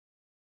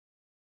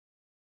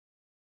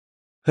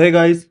Hey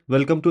guys,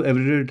 welcome to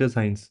Everyday Data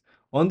Science.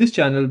 On this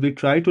channel, we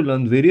try to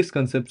learn various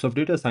concepts of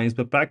data science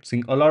by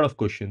practicing a lot of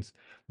questions.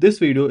 This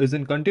video is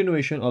in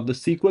continuation of the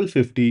SQL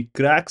 50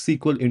 Crack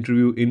SQL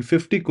Interview in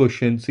 50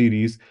 question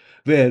series,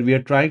 where we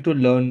are trying to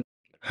learn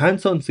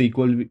hands-on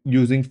SQL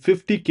using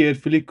 50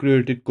 carefully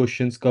curated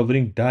questions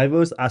covering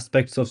diverse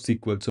aspects of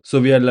SQL.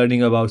 So we are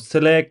learning about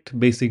select,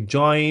 basic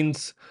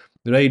joins,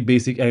 right,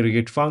 basic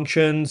aggregate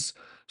functions,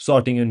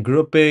 sorting and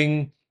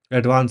grouping,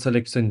 advanced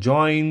selection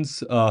joins,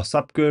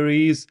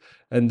 subqueries,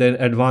 and then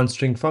advanced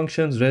string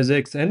functions,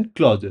 regex, and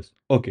clauses.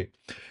 Okay.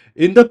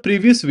 In the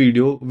previous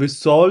video, we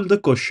solved the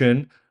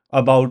question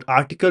about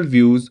article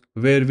views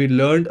where we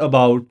learned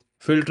about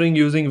filtering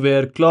using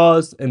where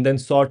clause and then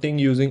sorting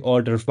using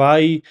order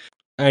by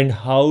and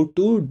how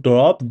to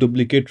drop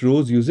duplicate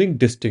rows using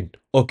distinct.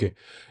 Okay.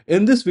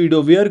 In this video,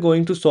 we are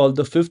going to solve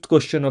the fifth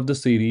question of the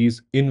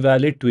series,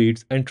 invalid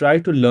tweets, and try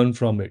to learn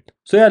from it.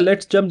 So yeah,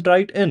 let's jump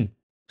right in.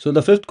 So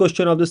the fifth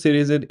question of the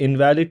series is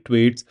invalid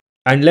tweets.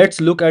 And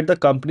let's look at the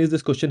companies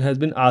this question has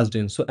been asked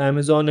in. So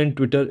Amazon and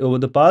Twitter over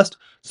the past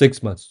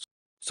 6 months.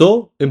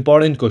 So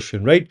important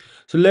question, right?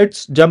 So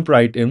let's jump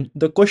right in.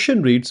 The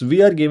question reads,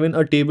 we are given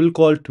a table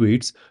called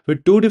tweets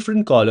with two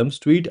different columns,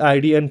 tweet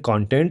ID and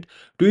content.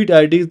 Tweet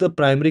ID is the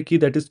primary key,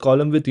 that is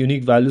column with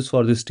unique values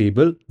for this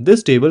table.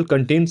 This table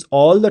contains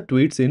all the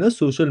tweets in a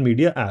social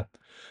media app.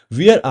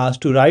 We are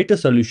asked to write a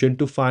solution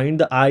to find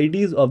the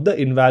IDs of the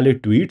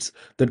invalid tweets.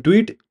 The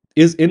tweet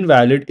is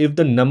invalid if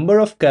the number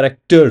of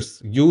characters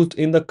used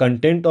in the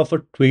content of a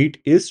tweet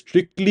is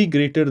strictly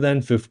greater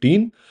than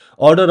 15.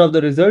 Order of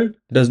the result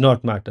does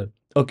not matter.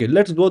 Okay,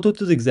 let's go through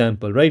this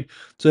example, right?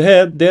 So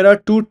here there are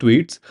two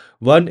tweets.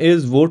 One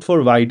is vote for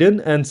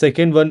Biden and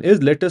second one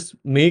is let us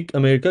make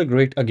America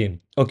great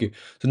again. Okay,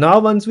 so now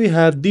once we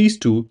have these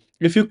two,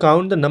 if you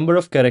count the number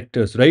of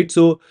characters, right?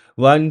 So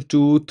 1,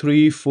 2,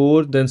 3,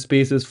 4, then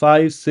space is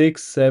 5,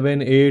 6,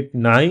 7, 8,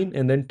 9,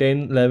 and then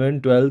 10,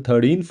 11, 12,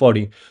 13,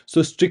 14.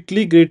 So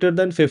strictly greater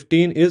than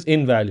 15 is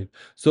invalid.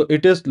 So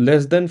it is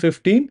less than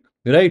 15,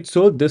 right?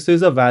 So this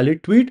is a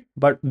valid tweet,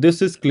 but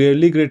this is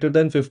clearly greater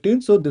than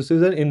 15. So this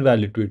is an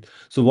invalid tweet.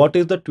 So what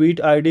is the tweet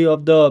ID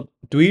of the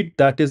tweet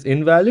that is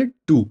invalid?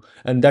 2.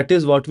 And that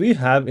is what we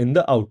have in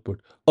the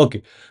output.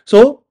 Okay.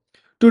 So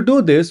to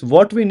do this,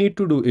 what we need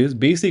to do is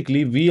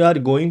basically we are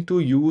going to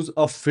use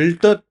a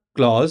filter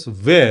clause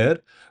where,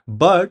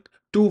 but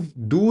to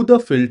do the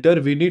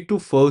filter, we need to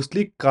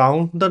firstly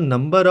count the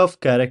number of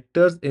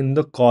characters in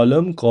the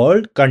column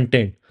called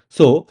content.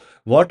 So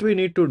what we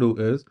need to do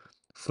is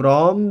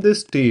from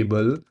this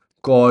table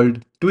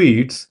called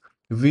tweets,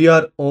 we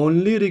are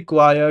only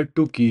required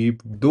to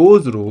keep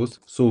those rows.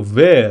 So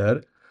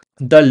where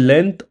the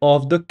length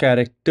of the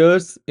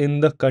characters in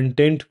the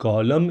content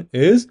column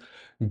is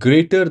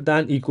greater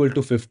than equal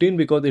to 15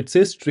 because it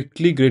says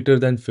strictly greater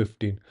than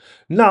 15.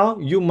 Now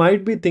you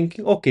might be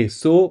thinking, okay,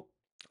 so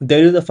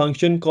there is a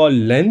function called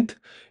length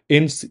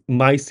in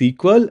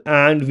MySQL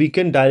and we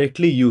can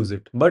directly use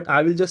it. But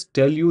I will just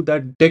tell you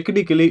that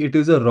technically it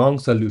is a wrong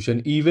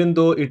solution, even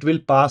though it will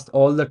pass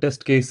all the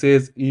test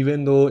cases,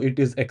 even though it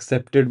is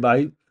accepted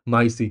by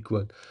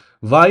MySQL.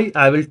 Why?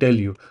 I will tell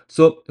you.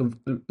 So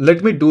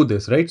let me do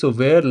this, right? So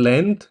where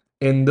length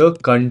in the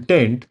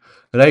content,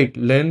 right,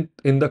 length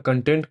in the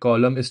content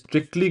column is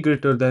strictly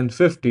greater than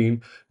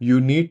 15,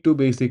 you need to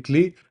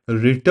basically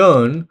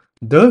return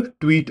the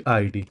tweet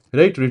ID,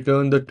 right?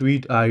 Return the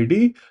tweet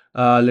ID.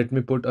 Let me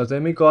put a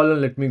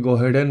semicolon. Let me go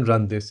ahead and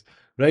run this,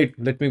 right?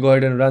 Let me go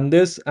ahead and run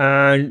this,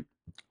 and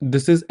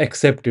this is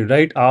accepted,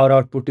 right? Our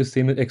output is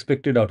same as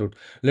expected output.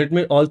 Let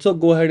me also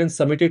go ahead and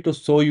submit it to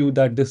show you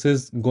that this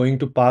is going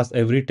to pass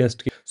every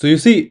test case. So you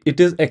see it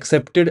is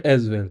accepted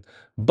as well,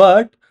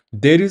 but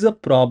there is a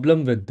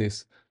problem with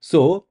this.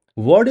 So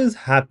what is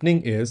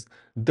happening is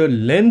the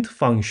length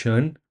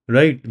function,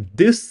 right?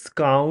 This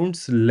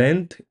counts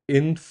length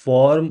in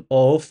form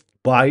of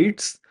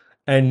bytes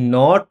and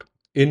not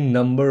in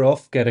number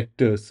of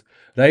characters,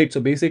 right? So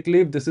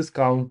basically this is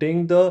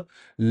counting the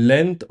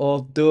length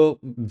of the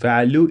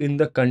value in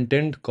the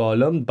content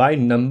column by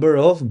number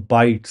of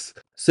bytes.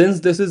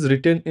 Since this is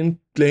written in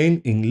plain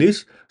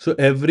English, so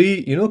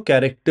every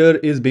character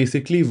is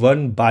basically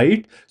 1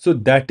 byte. So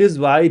that is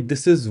why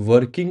this is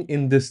working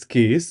in this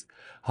case.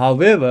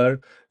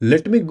 However,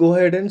 let me go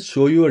ahead and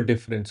show you a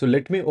difference. So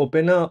let me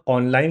open a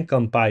online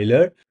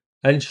compiler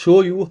and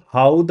show you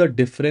how the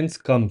difference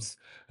comes,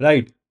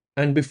 right?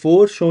 And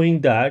before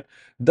showing that,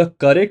 the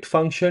correct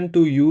function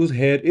to use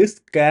here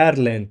is char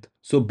length.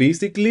 So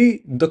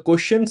basically the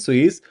question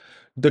says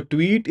the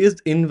tweet is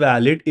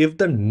invalid if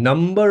the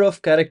number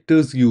of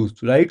characters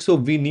used, right? So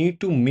we need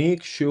to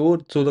make sure,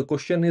 so the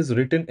question is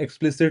written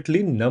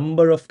explicitly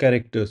number of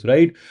characters,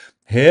 right?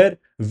 Here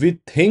we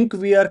think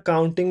we are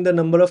counting the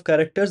number of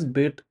characters,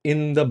 but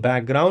in the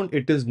background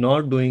it is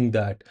not doing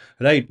that,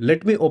 right?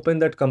 Let me open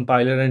that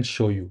compiler and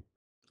show you.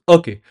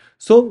 Okay,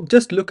 so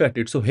just look at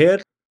it. So here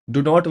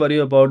Do not worry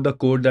about the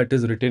code that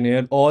is written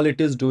here. All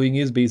it is doing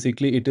is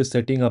basically it is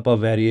setting up a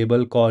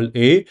variable called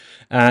a,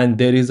 and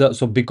there is a,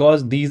 so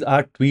because these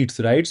are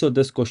tweets, right? So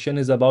this question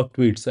is about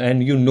tweets,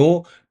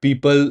 and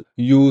people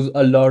use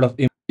a lot of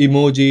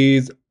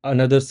emojis,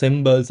 another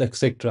symbols,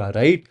 etc.,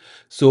 right?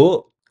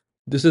 So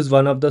this is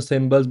one of the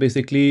symbols,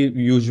 basically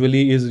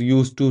usually is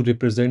used to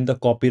represent the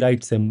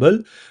copyright symbol,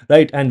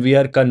 right? And we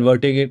are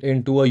converting it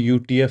into a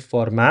UTF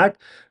format.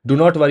 Do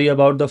not worry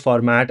about the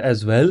format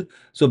as well.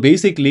 So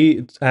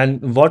basically,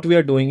 and what we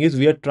are doing is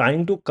we are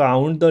trying to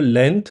count the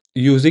length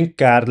using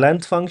char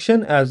length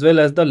function as well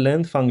as the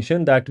length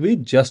function that we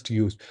just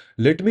used.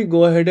 Let me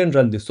go ahead and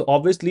run this. So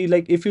obviously,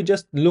 like if you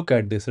just look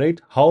at this, right?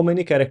 How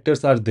many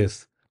characters are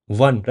this?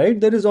 One, right?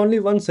 There is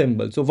only one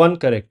symbol, so one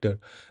character.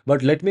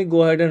 But let me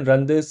go ahead and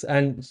run this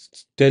and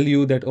tell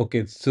you that,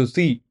 okay, so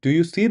see, do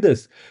you see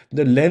this?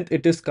 The length,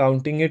 it is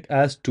counting it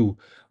as 2.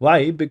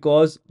 Why?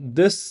 Because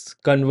this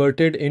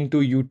converted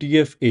into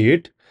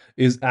UTF-8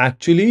 is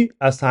actually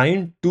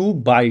assigned 2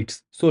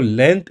 bytes. So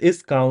length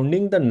is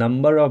counting the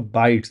number of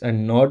bytes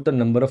and not the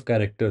number of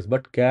characters.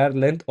 But char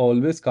length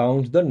always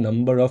counts the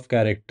number of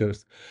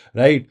characters,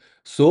 right?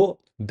 So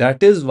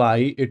that is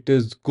why it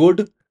is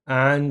good,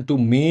 and to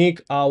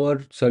make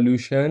our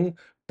solution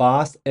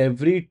pass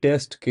every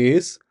test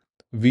case,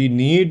 we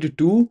need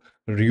to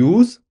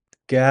use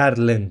char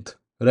length,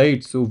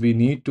 right? So we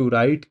need to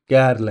write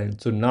char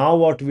length. So now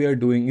what we are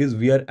doing is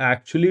we are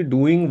actually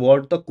doing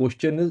what the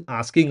question is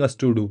asking us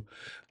to do.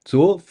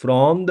 So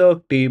from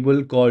the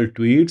table called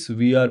tweets,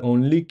 we are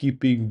only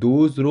keeping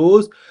those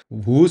rows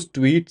whose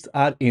tweets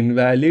are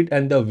invalid,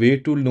 and the way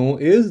to know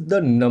is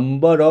the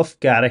number of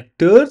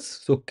characters.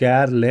 So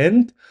char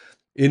length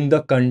in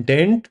the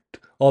content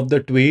of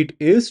the tweet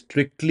is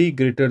strictly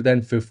greater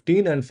than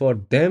 15, and for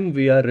them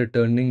we are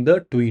returning the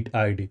tweet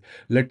ID.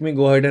 Let me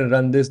go ahead and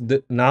run this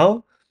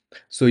now.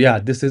 So yeah,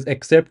 this is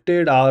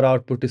accepted. Our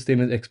output is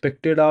same as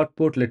expected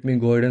output. Let me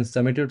go ahead and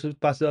submit it to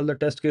pass all the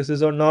test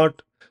cases or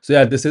not. So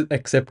yeah, this is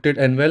accepted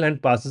and well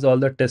and passes all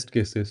the test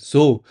cases.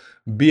 So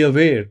be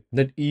aware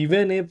that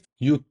even if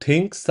you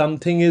think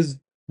something is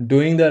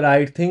doing the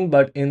right thing,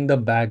 but in the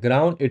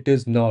background it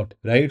is not,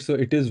 right? So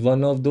it is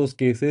one of those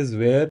cases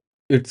where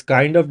it's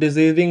kind of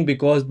deceiving,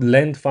 because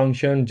length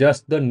function,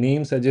 just the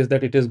name suggests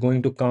that it is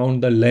going to count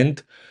the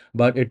length,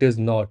 but it is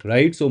not,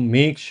 right? So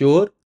make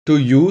sure to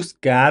use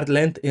char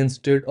length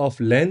instead of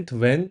length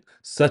when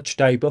such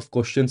type of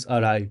questions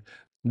arrive.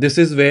 This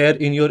is where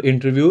in your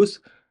interviews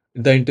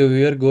the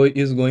interviewer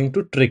is going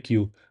to trick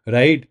you,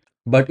 right?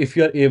 But if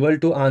you are able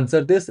to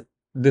answer this,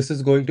 this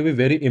is going to be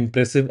very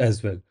impressive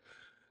as well.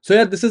 So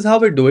yeah, this is how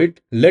we do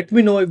it. Let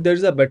me know if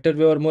there's a better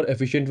way or more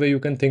efficient way you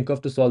can think of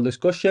to solve this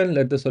question.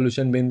 Let the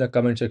solution be in the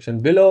comment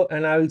section below,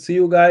 and I will see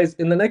you guys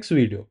in the next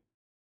video.